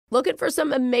Looking for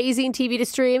some amazing TV to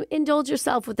stream? Indulge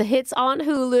yourself with the hits on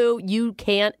Hulu you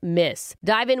can't miss.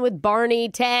 Dive in with Barney,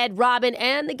 Ted, Robin,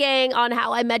 and the gang on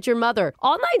How I Met Your Mother.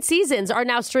 All 9 seasons are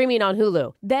now streaming on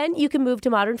Hulu. Then you can move to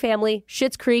Modern Family,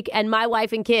 Schitt's Creek, and My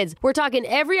Wife and Kids. We're talking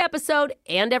every episode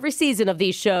and every season of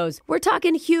these shows. We're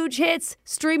talking huge hits,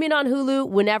 streaming on Hulu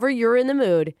whenever you're in the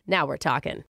mood. Now we're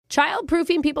talking.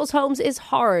 Child-proofing people's homes is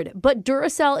hard, but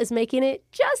Duracell is making it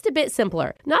just a bit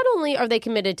simpler. Not only are they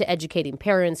committed to educating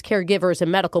parents, caregivers,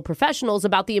 and medical professionals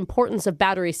about the importance of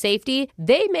battery safety,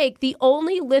 they make the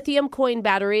only lithium coin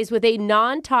batteries with a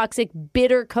non-toxic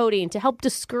bitter coating to help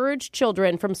discourage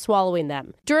children from swallowing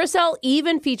them. Duracell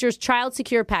even features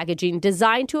child-secure packaging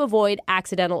designed to avoid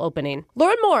accidental opening.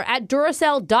 Learn more at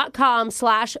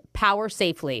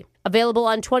Duracell.com/powersafely. Available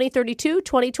on 2032,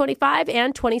 2025,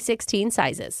 and 2016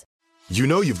 sizes. You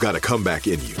know you've got a comeback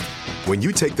in you. When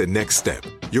you take the next step,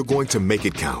 you're going to make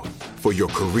it count. For your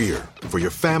career, for your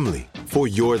family, for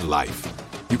your life.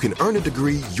 You can earn a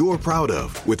degree you're proud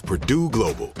of with Purdue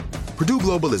Global. Purdue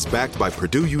Global is backed by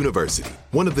Purdue University,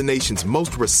 one of the nation's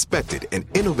most respected and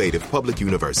innovative public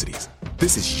universities.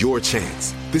 This is your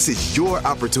chance. This is your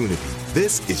opportunity.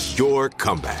 This is your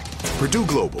comeback. Purdue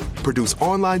Global, Purdue's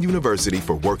online university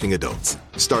for working adults.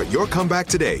 Start your comeback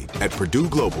today at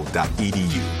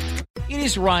purdueglobal.edu. It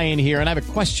is Ryan here, and I have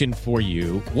a question for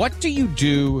you. What do you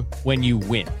do when you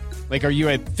win? Like, are you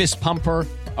a fist pumper,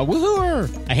 a woo-hooer,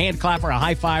 a hand clapper, a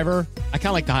high fiver? I kind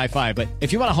of like the high five, but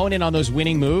if you want to hone in on those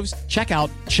winning moves, check out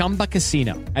Chumba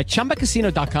Casino. At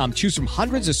ChumbaCasino.com, choose from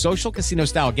hundreds of social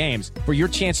casino-style games for your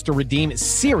chance to redeem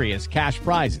serious cash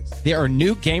prizes. There are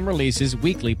new game releases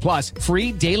weekly, plus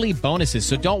free daily bonuses.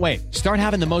 So don't wait. Start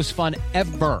having the most fun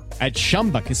ever at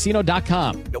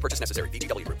ChumbaCasino.com. No purchase necessary.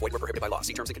 VGW. Void where prohibited by law.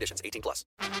 See terms and conditions. 18+.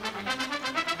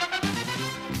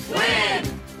 Win!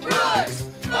 Brooks!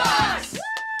 Box!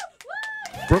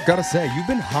 Brooke, gotta say, you've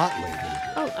been hot lately.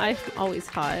 Oh, I'm always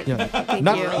hot. Yeah. Thank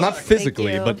not you. not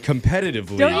physically, Thank you. but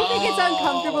competitively. Don't you think it's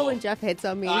uncomfortable when Jeff hits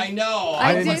on me? I know.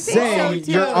 I I'm do think saying so,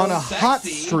 too. you're on a hot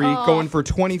Sexy. streak going for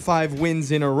 25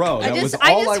 wins in a row. That was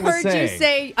I all I just was heard saying. you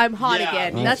say I'm hot Yeah,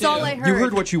 again. me That's too. all I heard. You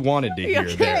heard what you wanted to hear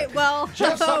Okay, there. well.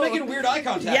 Jeff, stop making weird eye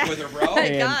contact with her, bro.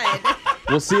 God.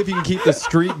 We'll see if you can keep the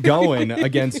streak going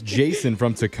against Jason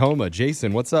from Tacoma.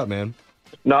 Jason, what's up, man?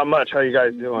 Not much. How you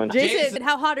guys doing? Jason,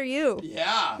 how hot are you?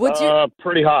 Yeah. What's your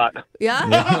Pretty hot. Yeah?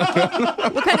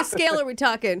 What kind of scale are we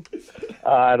talking?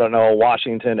 I don't know.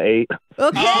 Washington 8.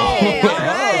 Okay, all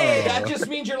right. That just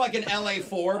means you're like an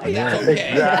LA4, but that's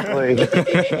okay. Exactly.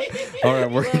 All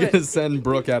right, we're going to send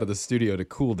Brooke out of the studio to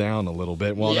cool down a little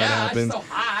bit while that happens. It's so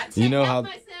hot. You know how...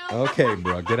 Okay,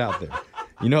 Brooke, get out there.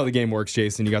 You know how the game works,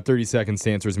 Jason. You got 30 seconds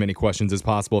to answer as many questions as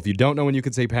possible. If you don't know when you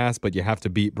could say pass, but you have to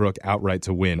beat Brooke outright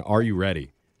to win. Are you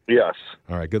ready? Yes.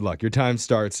 All right, good luck. Your time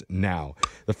starts now.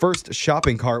 The first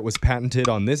shopping cart was patented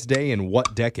on this day in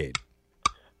what decade?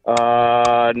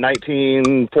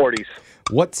 1940s.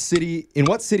 In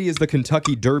what city is the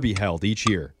Kentucky Derby held each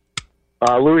year?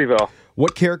 Louisville.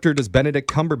 What character does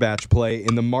Benedict Cumberbatch play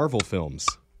in the Marvel films?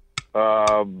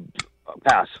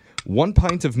 Pass. 1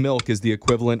 pint of milk is the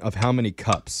equivalent of how many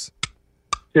cups?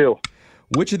 2.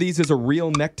 Which of these is a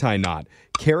real necktie knot?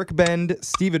 Carrick bend,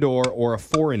 stevedore, or a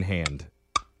four-in-hand?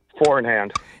 4 in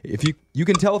hand. If you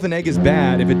can tell if an egg is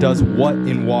bad if it does what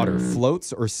in water?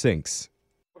 Floats or sinks?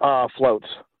 Floats.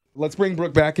 Let's bring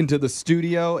Brooke back into the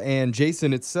studio. And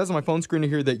Jason, it says on my phone screen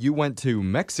here that you went to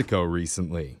Mexico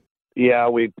recently. Yeah,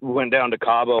 we went down to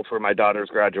Cabo for my daughter's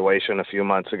graduation a few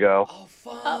months ago. Oh,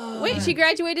 fun. Wait, she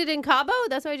graduated in Cabo?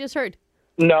 That's what I just heard.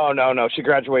 No. She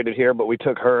graduated here, but we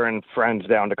took her and friends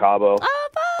down to Cabo. Oh,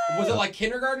 fun. Was it like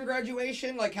kindergarten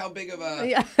graduation? Like how big of a...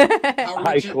 Yeah. How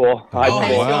High rich school. High Oh,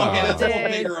 school. Wow. okay, that's a little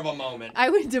Dang. bigger of a moment. I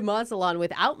went to Mazatlan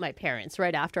without my parents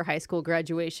right after high school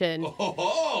graduation.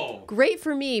 Oh. Great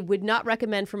for me, would not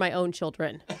recommend for my own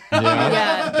children.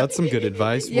 Yeah. That's some good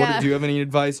advice. Yeah. Do you have any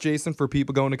advice, Jason, for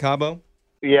people going to Cabo?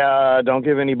 Yeah, don't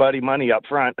give anybody money up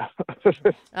front.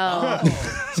 Oh.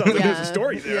 Sounds like there's a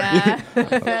story there. Yeah. I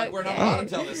feel like we're not allowed to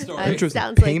tell this story. Interesting.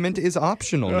 sounds like- Payment is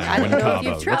optional now I in don't know if Cabo. you've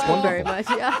That's traveled wonderful. very much.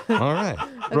 Yeah. All right.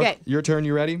 Brooke, Okay. your turn.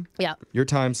 You ready? Yeah. Your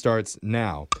time starts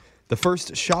now. The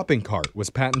first shopping cart was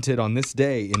patented on this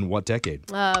day in what decade?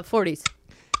 40s.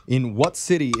 In what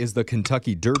city is the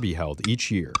Kentucky Derby held each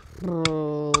year?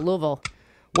 Louisville.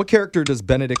 What character does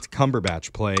Benedict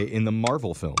Cumberbatch play in the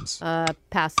Marvel films?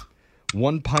 Pass.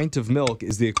 1 pint of milk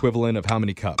is the equivalent of how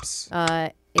many cups?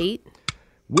 8.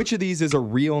 Which of these is a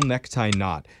real necktie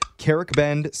knot? Carrick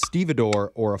bend,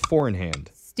 stevedore, or a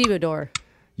four-in-hand? Stevedore.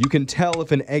 You can tell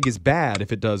if an egg is bad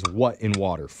if it does what in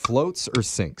water? Floats or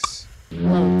sinks?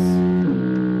 Floats.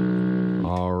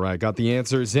 All right, got the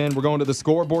answers in. We're going to the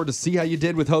scoreboard to see how you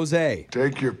did with Jose.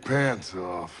 Take your pants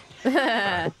off.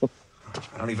 I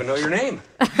don't even know your name.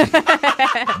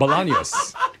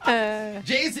 Bolaños.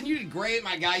 Jason, you did great,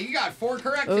 my guy. You got 4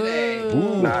 correct today.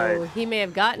 Ooh, Nice. he may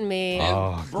have gotten me.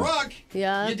 Oh. Brooke,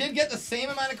 Yeah. you did get the same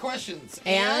amount of questions.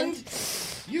 And?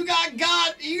 You only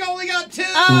got 2.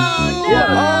 Oh,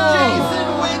 no. Jason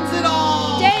wins it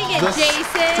all. Dang it, The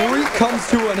Jason. streak comes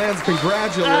to an end.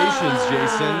 Congratulations,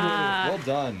 Jason. Well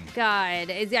done. God,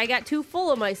 I got too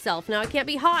full of myself. Now I can't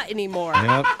be hot anymore.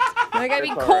 Yep. I gotta be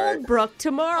That's all cold, right. Brooke,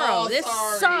 tomorrow. Oh, This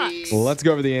sorry. sucks. Well, let's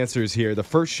go over the answers here. The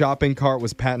first shopping cart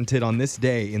was patented on this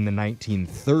day in the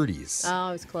 1930s. Oh,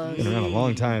 I was close. Been around a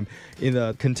long time.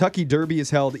 The Kentucky Derby is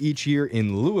held each year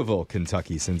in Louisville,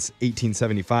 Kentucky since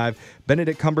 1875.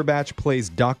 Benedict Cumberbatch plays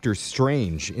Doctor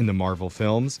Strange in the Marvel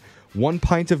films. 1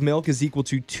 pint of milk is equal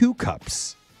to 2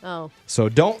 cups. Oh. So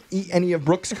don't eat any of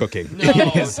Brooke's cooking. No,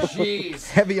 It is jeez.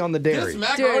 heavy on the dairy. This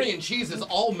macaroni Dude. and cheese is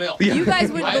all milk. You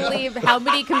guys wouldn't believe how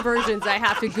many conversions I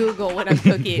have to Google when I'm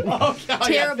cooking. Oh, God,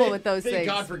 Terrible yeah, with those thank things.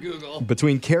 God for Google.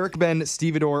 Between Carrick Bend,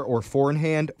 Stevedore, or Four in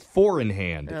Hand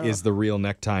is the real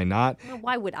necktie knot. Well,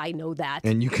 why would I know that?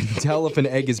 And you can tell if an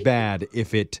egg is bad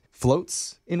if it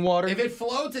floats in water. If it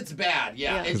floats, it's bad.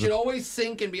 Yeah, it should always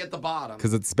sink and be at the bottom.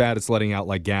 Because it's bad, it's letting out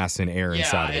like gas and air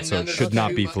inside of it, and so then it there's should not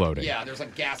too be much- floating. Yeah, there's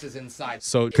like gases inside.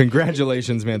 So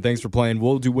congratulations, man. Thanks for playing.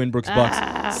 We'll do Winbrook's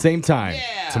Bucks same time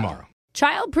tomorrow.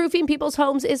 Childproofing people's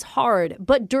homes is hard,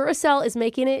 but Duracell is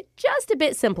making it just a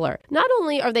bit simpler. Not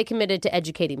only are they committed to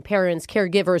educating parents,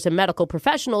 caregivers, and medical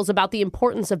professionals about the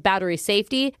importance of battery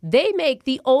safety, they make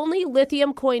the only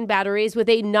lithium coin batteries with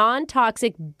a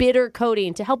non-toxic bitter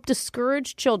coating to help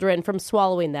discourage children from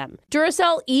swallowing them.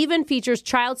 Duracell even features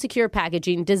child-secure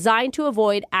packaging designed to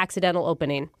avoid accidental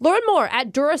opening. Learn more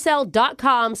at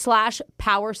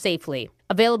Duracell.com/powersafely.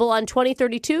 Available on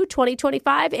 2032,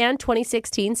 2025, and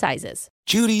 2016 sizes.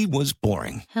 Judy was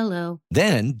boring. Hello.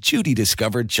 Then Judy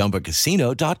discovered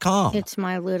ChumbaCasino.com. It's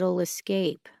my little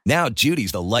escape. Now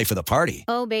Judy's the life of the party.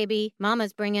 Oh, baby,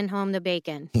 mama's bringing home the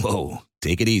bacon. Whoa,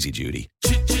 take it easy, Judy.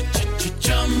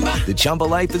 The Chumba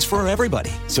life is for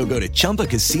everybody. So go to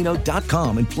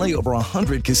ChumbaCasino.com and play over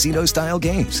 100 casino-style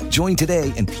games. Join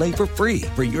today and play for free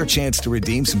for your chance to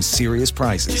redeem some serious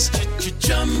prizes.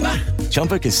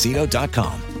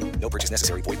 ChumbaCasino.com. No purchase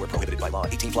necessary. Void where prohibited by law.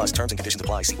 18 plus terms and conditions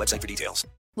apply. See website for details.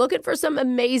 Looking for some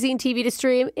amazing TV to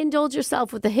stream? Indulge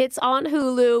yourself with the hits on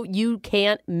Hulu you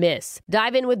can't miss.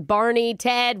 Dive in with Barney,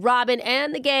 Ted, Robin,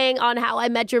 and the gang on How I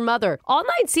Met Your Mother. All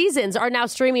 9 seasons are now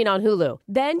streaming on Hulu.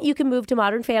 Then you can move to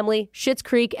Modern Family, Schitt's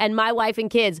Creek, and My Wife and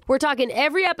Kids. We're talking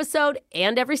every episode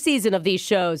and every season of these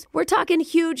shows. We're talking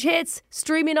huge hits,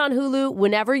 streaming on Hulu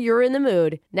whenever you're in the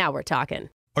mood. Now we're talking.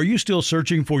 Are you still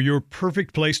searching for your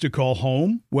perfect place to call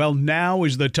home? Well, now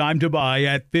is the time to buy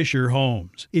at Fisher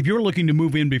Homes. If you're looking to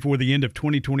move in before the end of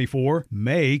 2024,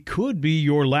 May could be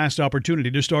your last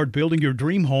opportunity to start building your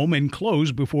dream home and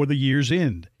close before the year's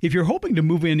end. If you're hoping to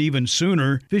move in even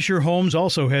sooner, Fisher Homes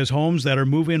also has homes that are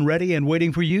move-in ready and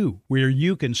waiting for you, where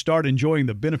you can start enjoying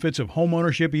the benefits of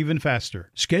homeownership even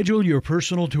faster. Schedule your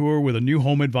personal tour with a new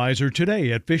home advisor today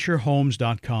at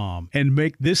FisherHomes.com and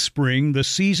make this spring the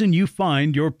season you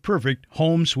find your perfect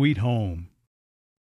home sweet home.